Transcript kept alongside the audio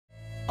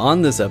On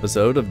this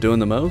episode of Doing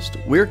the Most,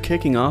 we're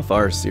kicking off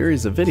our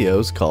series of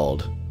videos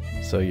called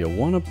So You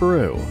Wanna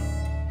Brew?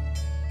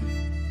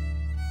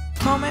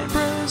 Homemade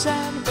brews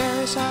and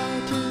various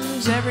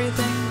how-tos,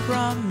 everything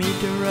from mead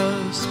to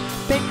roast,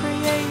 bake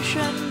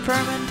creation,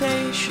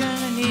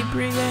 fermentation,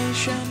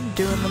 inebriation,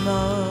 doing the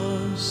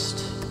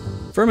most.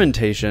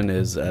 Fermentation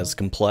is as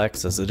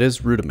complex as it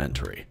is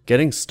rudimentary.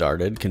 Getting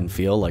started can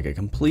feel like a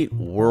complete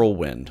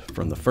whirlwind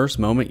from the first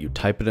moment you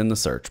type it in the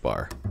search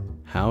bar.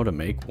 How to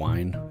make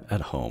wine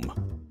at home.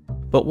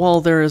 But while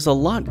there is a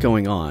lot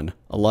going on,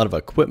 a lot of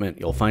equipment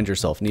you'll find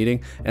yourself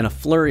needing, and a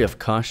flurry of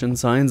caution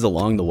signs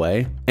along the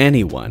way,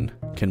 anyone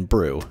can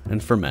brew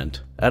and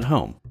ferment at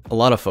home. A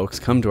lot of folks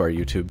come to our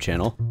YouTube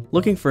channel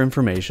looking for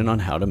information on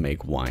how to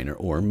make wine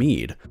or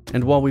mead.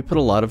 And while we put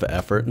a lot of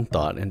effort and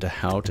thought into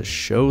how to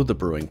show the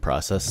brewing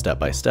process step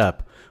by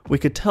step, we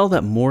could tell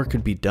that more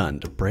could be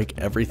done to break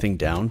everything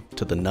down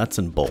to the nuts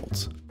and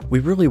bolts. We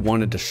really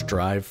wanted to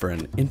strive for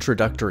an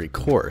introductory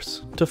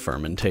course to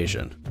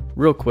fermentation.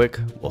 Real quick,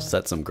 we'll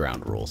set some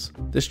ground rules.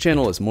 This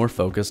channel is more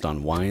focused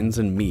on wines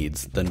and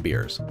meads than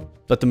beers,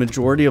 but the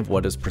majority of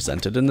what is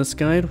presented in this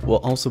guide will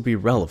also be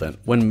relevant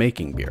when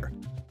making beer.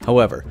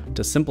 However,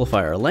 to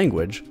simplify our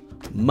language,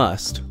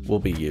 must will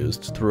be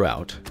used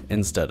throughout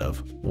instead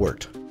of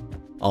wort.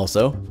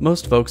 Also,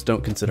 most folks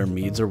don't consider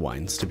meads or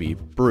wines to be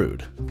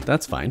brewed.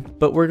 That's fine,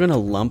 but we're going to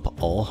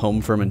lump all home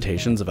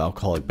fermentations of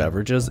alcoholic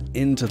beverages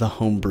into the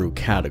homebrew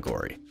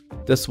category.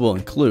 This will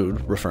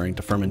include referring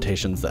to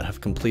fermentations that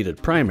have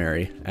completed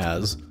primary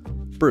as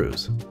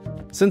brews.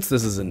 Since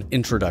this is an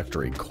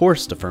introductory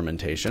course to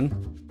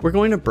fermentation, we're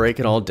going to break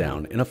it all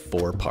down in a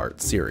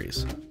 4-part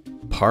series.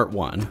 Part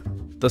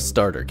 1, the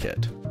starter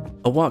kit.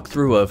 A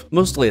walkthrough of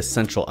mostly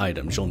essential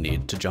items you'll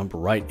need to jump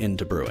right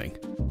into brewing.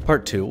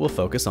 Part 2 will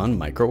focus on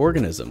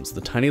microorganisms, the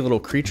tiny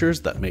little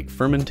creatures that make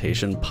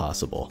fermentation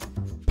possible.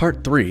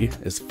 Part 3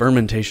 is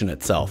fermentation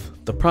itself,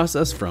 the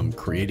process from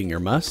creating your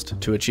must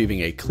to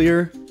achieving a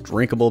clear,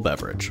 drinkable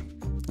beverage.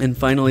 And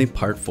finally,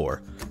 Part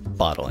 4,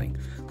 bottling,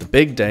 the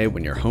big day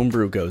when your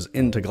homebrew goes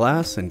into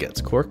glass and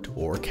gets corked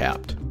or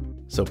capped.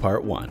 So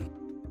Part 1,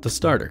 the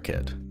starter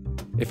kit.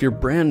 If you're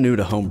brand new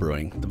to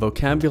homebrewing, the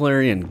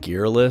vocabulary and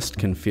gear list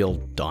can feel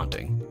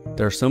daunting.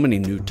 There are so many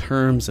new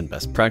terms and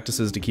best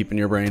practices to keep in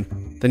your brain.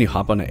 Then you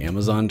hop onto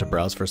Amazon to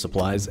browse for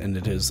supplies and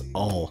it is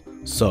all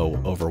so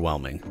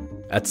overwhelming.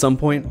 At some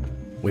point,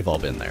 we've all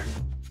been there.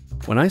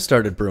 When I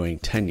started brewing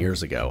 10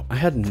 years ago, I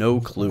had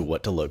no clue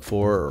what to look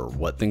for or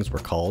what things were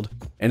called,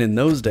 and in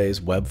those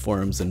days, web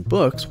forums and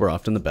books were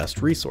often the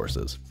best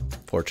resources.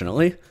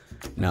 Fortunately,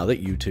 now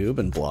that YouTube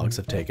and blogs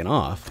have taken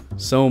off,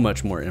 so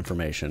much more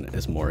information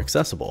is more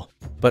accessible.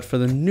 But for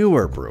the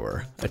newer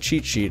brewer, a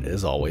cheat sheet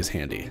is always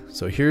handy.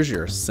 So here's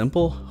your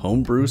simple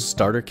homebrew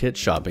starter kit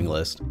shopping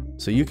list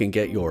so you can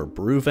get your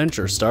brew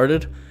venture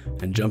started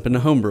and jump into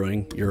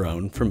homebrewing your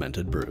own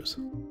fermented brews.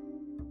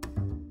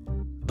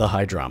 The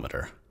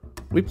hydrometer.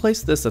 We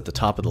place this at the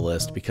top of the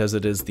list because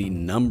it is the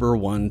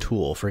 #1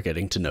 tool for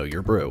getting to know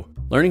your brew.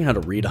 Learning how to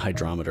read a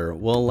hydrometer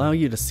will allow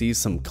you to see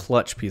some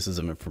clutch pieces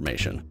of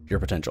information: your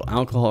potential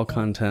alcohol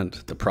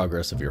content, the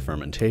progress of your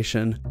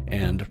fermentation,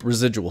 and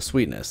residual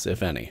sweetness,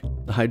 if any.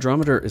 The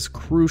hydrometer is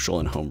crucial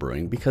in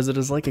homebrewing because it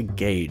is like a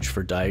gauge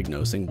for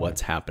diagnosing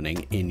what's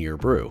happening in your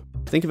brew.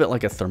 Think of it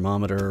like a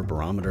thermometer,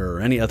 barometer, or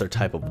any other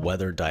type of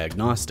weather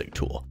diagnostic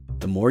tool.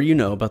 The more you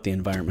know about the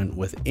environment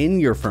within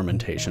your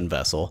fermentation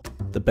vessel,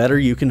 the better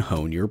you can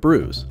hone your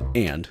brews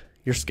and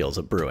your skills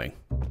at brewing.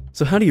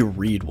 So how do you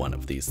read one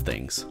of these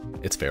things?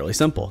 It's fairly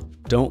simple.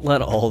 Don't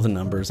let all the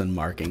numbers and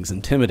markings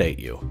intimidate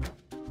you.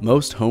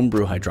 Most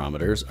homebrew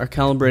hydrometers are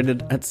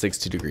calibrated at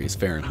 60 degrees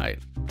Fahrenheit.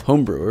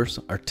 Homebrewers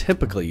are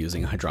typically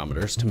using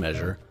hydrometers to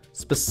measure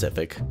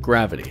specific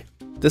gravity.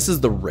 This is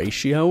the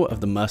ratio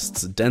of the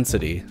must's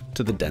density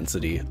to the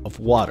density of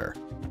water.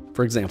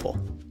 For example,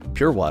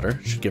 pure water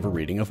should give a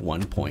reading of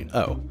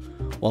 1.0,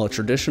 while a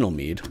traditional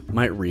mead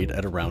might read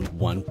at around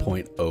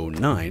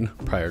 1.09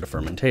 prior to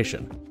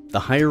fermentation. The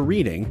higher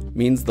reading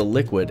means the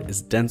liquid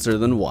is denser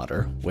than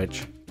water,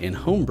 which, in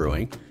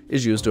homebrewing,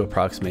 is used to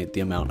approximate the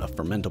amount of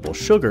fermentable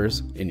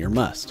sugars in your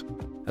must.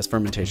 As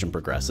fermentation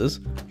progresses,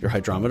 your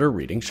hydrometer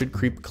reading should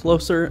creep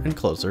closer and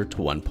closer to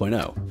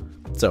 1.0.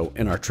 So,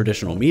 in our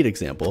traditional mead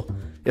example,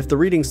 if the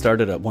reading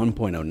started at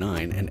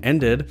 1.09 and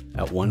ended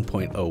at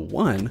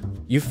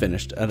 1.01, you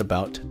finished at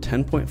about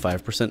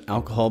 10.5%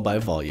 alcohol by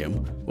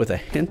volume with a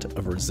hint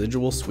of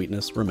residual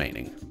sweetness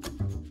remaining.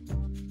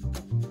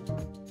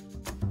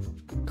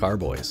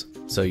 Carboys.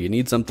 So you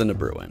need something to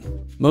brew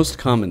in. Most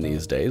common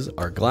these days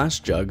are glass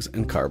jugs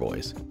and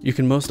carboys. You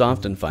can most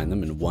often find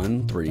them in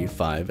 1, 3,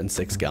 5, and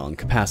 6 gallon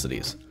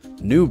capacities.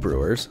 New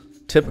brewers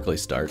typically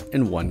start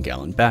in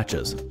 1-gallon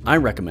batches. I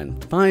recommend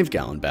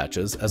 5-gallon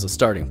batches as a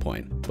starting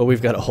point, but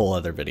we've got a whole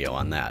other video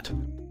on that.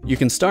 You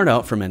can start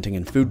out fermenting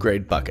in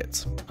food-grade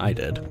buckets. I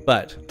did.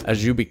 But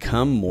as you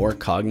become more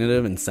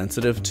cognitive and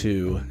sensitive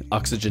to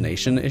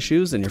oxygenation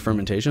issues in your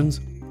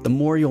fermentations, the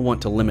more you'll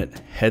want to limit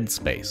head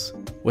space.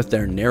 With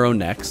their narrow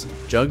necks,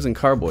 jugs and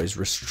carboys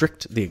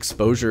restrict the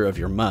exposure of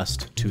your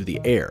must to the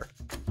air.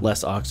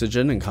 Less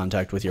oxygen in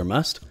contact with your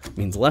must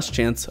means less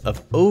chance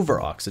of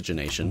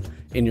over-oxygenation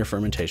in your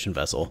fermentation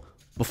vessel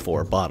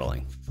before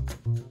bottling.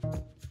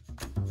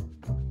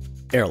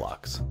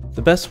 Airlocks.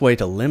 The best way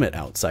to limit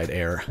outside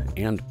air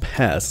and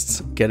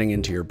pests getting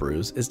into your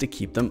brews is to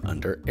keep them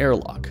under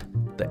airlock.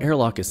 The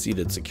airlock is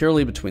seated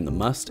securely between the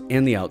must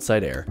and the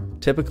outside air,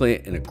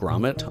 typically in a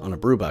grommet on a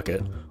brew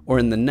bucket or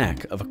in the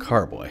neck of a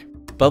carboy.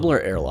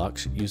 Bubbler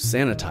airlocks use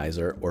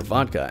sanitizer or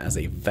vodka as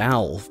a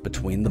valve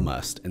between the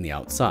must and the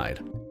outside.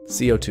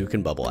 CO2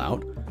 can bubble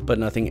out, but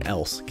nothing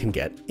else can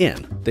get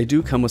in. They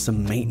do come with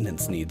some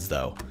maintenance needs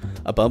though.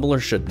 A bubbler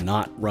should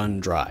not run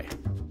dry,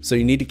 so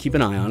you need to keep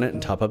an eye on it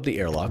and top up the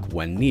airlock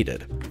when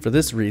needed. For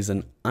this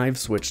reason, I've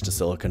switched to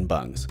silicone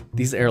bungs.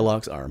 These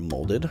airlocks are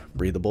molded,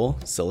 breathable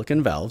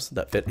silicone valves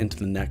that fit into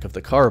the neck of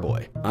the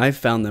carboy. I've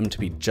found them to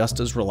be just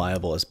as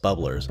reliable as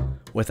bubblers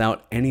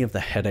without any of the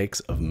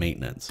headaches of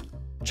maintenance.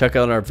 Check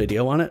out our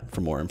video on it for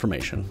more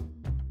information.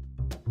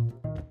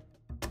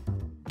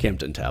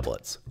 Campden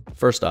tablets.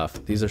 First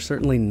off, these are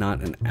certainly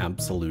not an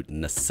absolute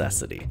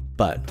necessity,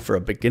 but for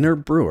a beginner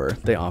brewer,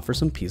 they offer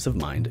some peace of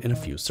mind in a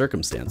few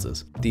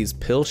circumstances. These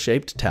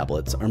pill-shaped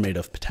tablets are made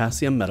of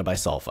potassium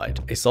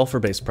metabisulfite, a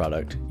sulfur-based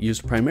product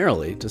used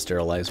primarily to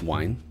sterilize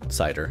wine,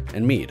 cider,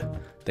 and mead.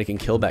 They can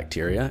kill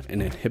bacteria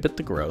and inhibit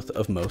the growth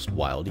of most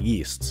wild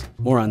yeasts.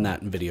 More on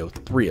that in video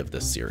 3 of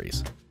this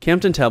series.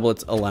 Campden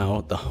tablets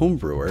allow the home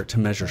brewer to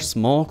measure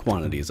small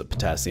quantities of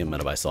potassium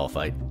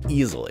metabisulfite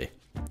easily.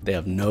 They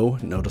have no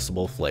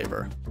noticeable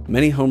flavor.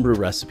 Many homebrew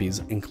recipes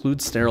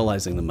include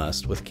sterilizing the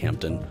must with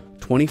Campden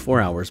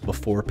 24 hours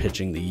before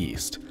pitching the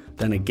yeast,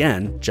 then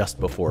again just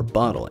before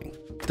bottling.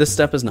 This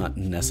step is not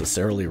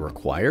necessarily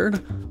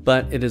required,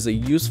 but it is a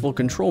useful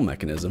control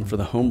mechanism for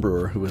the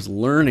homebrewer who is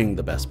learning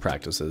the best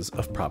practices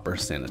of proper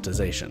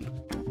sanitization.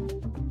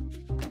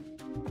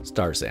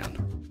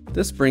 Starzan.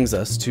 This brings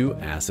us to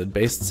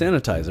acid-based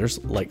sanitizers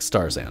like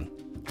Starzan.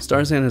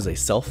 Starzan is a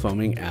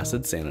self-foaming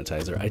acid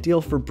sanitizer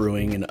ideal for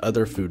brewing and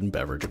other food and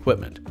beverage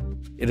equipment.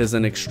 It is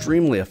an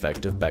extremely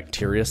effective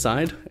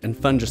bactericide and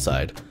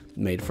fungicide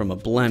made from a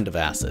blend of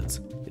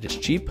acids. It is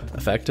cheap,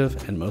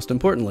 effective, and most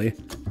importantly,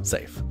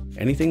 safe.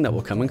 Anything that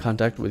will come in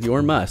contact with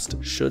your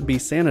must should be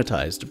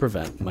sanitized to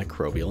prevent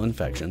microbial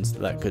infections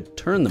that could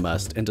turn the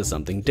must into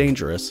something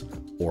dangerous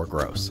or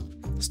gross.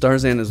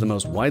 Starzan is the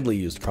most widely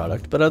used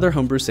product, but other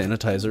homebrew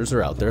sanitizers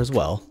are out there as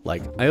well,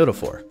 like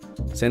iodophor.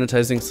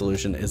 Sanitizing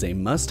solution is a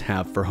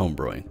must-have for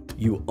homebrewing.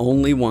 You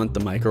only want the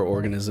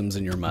microorganisms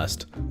in your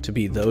must to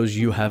be those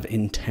you have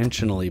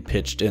intentionally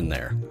pitched in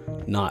there,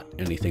 not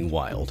anything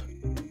wild.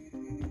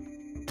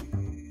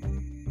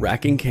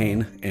 Racking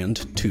cane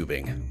and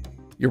tubing.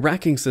 Your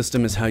racking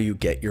system is how you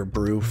get your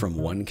brew from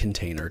one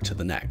container to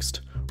the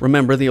next.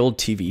 Remember the old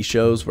TV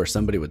shows where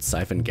somebody would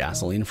siphon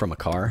gasoline from a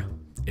car?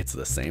 It's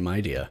the same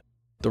idea.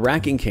 The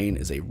racking cane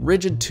is a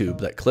rigid tube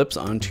that clips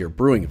onto your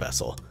brewing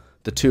vessel.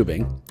 The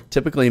tubing,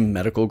 typically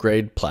medical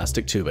grade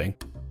plastic tubing,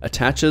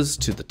 attaches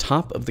to the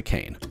top of the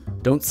cane.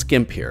 Don't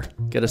skimp here,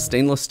 get a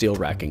stainless steel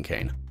racking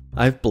cane.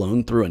 I've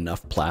blown through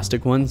enough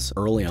plastic ones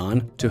early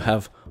on to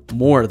have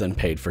more than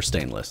paid for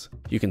stainless.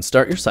 You can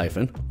start your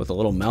siphon with a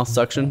little mouth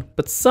suction,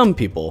 but some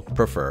people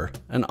prefer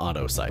an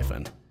auto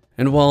siphon.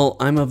 And while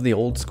I'm of the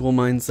old school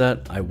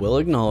mindset, I will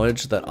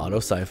acknowledge that auto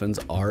siphons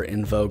are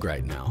in vogue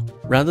right now.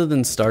 Rather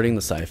than starting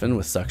the siphon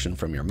with suction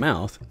from your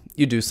mouth,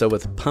 you do so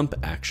with pump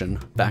action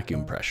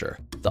vacuum pressure.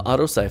 The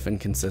auto siphon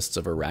consists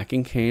of a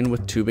racking cane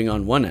with tubing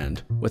on one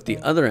end, with the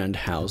other end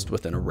housed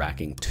within a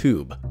racking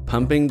tube.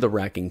 Pumping the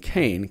racking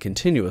cane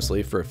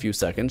continuously for a few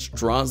seconds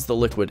draws the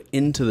liquid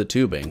into the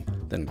tubing,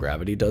 then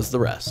gravity does the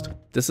rest.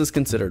 This is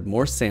considered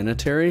more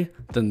sanitary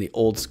than the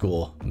old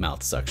school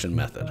mouth suction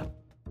method.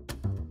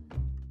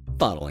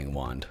 Bottling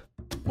wand.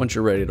 Once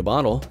you're ready to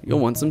bottle, you'll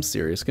want some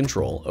serious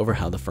control over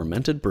how the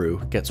fermented brew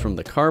gets from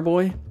the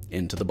carboy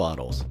into the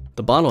bottles.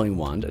 The bottling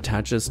wand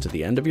attaches to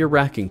the end of your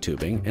racking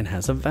tubing and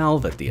has a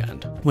valve at the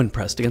end. When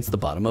pressed against the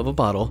bottom of a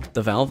bottle,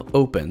 the valve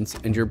opens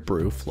and your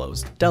brew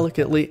flows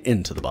delicately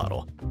into the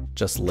bottle.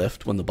 Just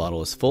lift when the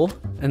bottle is full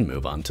and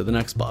move on to the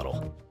next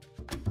bottle.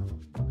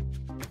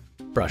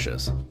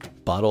 Brushes,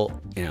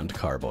 bottle and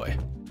carboy.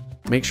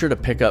 Make sure to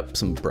pick up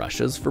some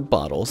brushes for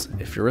bottles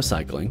if you're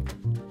recycling,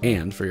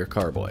 and for your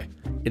carboy.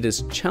 It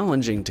is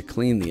challenging to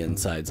clean the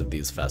insides of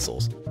these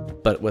vessels,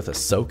 but with a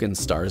soak in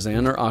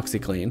Starzan or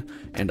OxyClean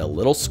and a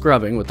little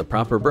scrubbing with the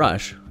proper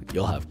brush,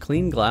 you'll have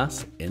clean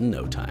glass in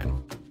no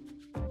time.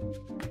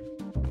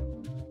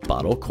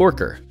 Bottle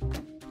corker.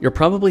 You're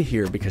probably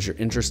here because you're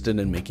interested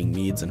in making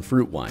meads and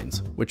fruit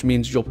wines, which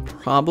means you'll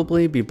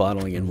probably be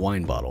bottling in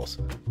wine bottles.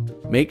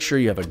 Make sure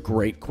you have a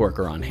great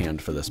corker on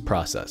hand for this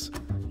process.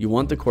 You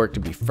want the cork to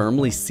be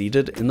firmly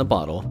seated in the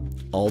bottle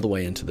all the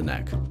way into the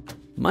neck.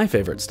 My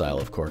favorite style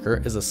of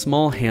corker is a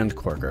small hand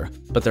corker,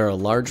 but there are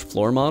large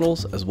floor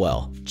models as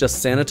well.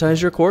 Just sanitize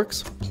your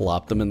corks,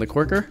 plop them in the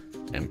corker,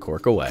 and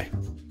cork away.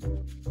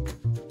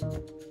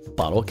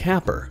 Bottle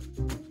capper.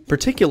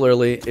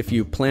 Particularly if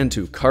you plan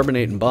to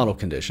carbonate in bottle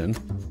condition,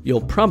 you'll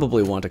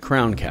probably want a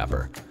crown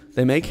capper.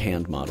 They make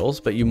hand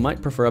models, but you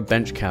might prefer a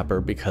bench capper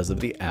because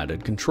of the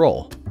added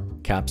control.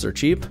 Caps are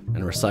cheap,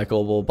 and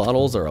recyclable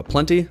bottles are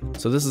aplenty,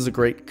 so this is a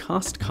great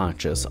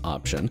cost-conscious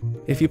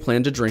option if you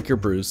plan to drink your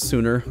brews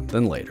sooner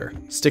than later.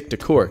 Stick to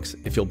corks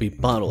if you'll be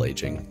bottle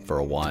aging for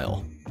a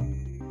while.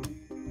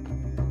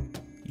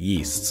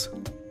 Yeasts.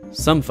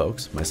 Some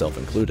folks, myself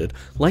included,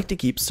 like to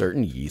keep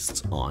certain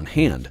yeasts on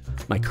hand.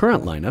 My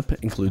current lineup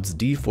includes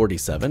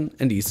D47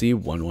 and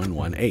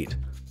EC1118.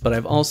 But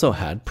I've also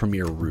had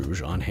Premier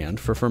Rouge on hand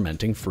for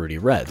fermenting fruity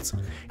reds.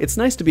 It's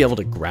nice to be able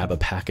to grab a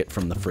packet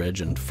from the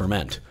fridge and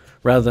ferment,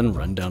 rather than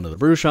run down to the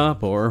brew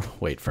shop or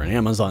wait for an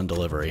Amazon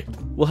delivery.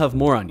 We'll have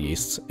more on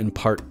yeasts in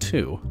part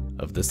 2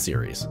 of this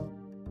series.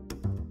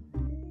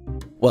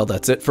 Well,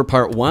 that's it for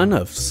part 1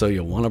 of So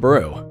You Wanna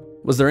Brew.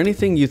 Was there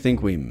anything you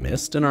think we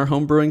missed in our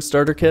homebrewing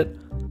starter kit?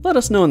 Let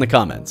us know in the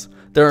comments.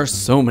 There are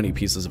so many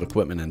pieces of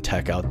equipment and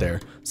tech out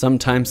there, some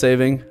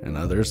time-saving and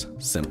others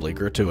simply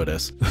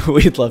gratuitous.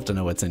 We'd love to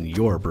know what's in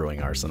your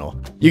brewing arsenal.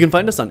 You can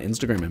find us on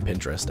Instagram and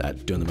Pinterest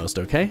at Doing the Most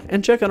OK,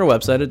 and check out our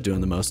website at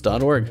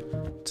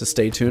doingthemost.org. To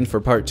stay tuned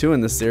for part 2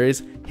 in this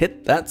series,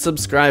 hit that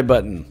subscribe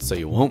button so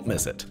you won't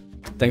miss it.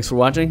 Thanks for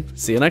watching.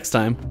 See you next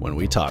time when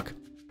we talk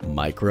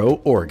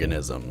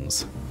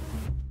microorganisms.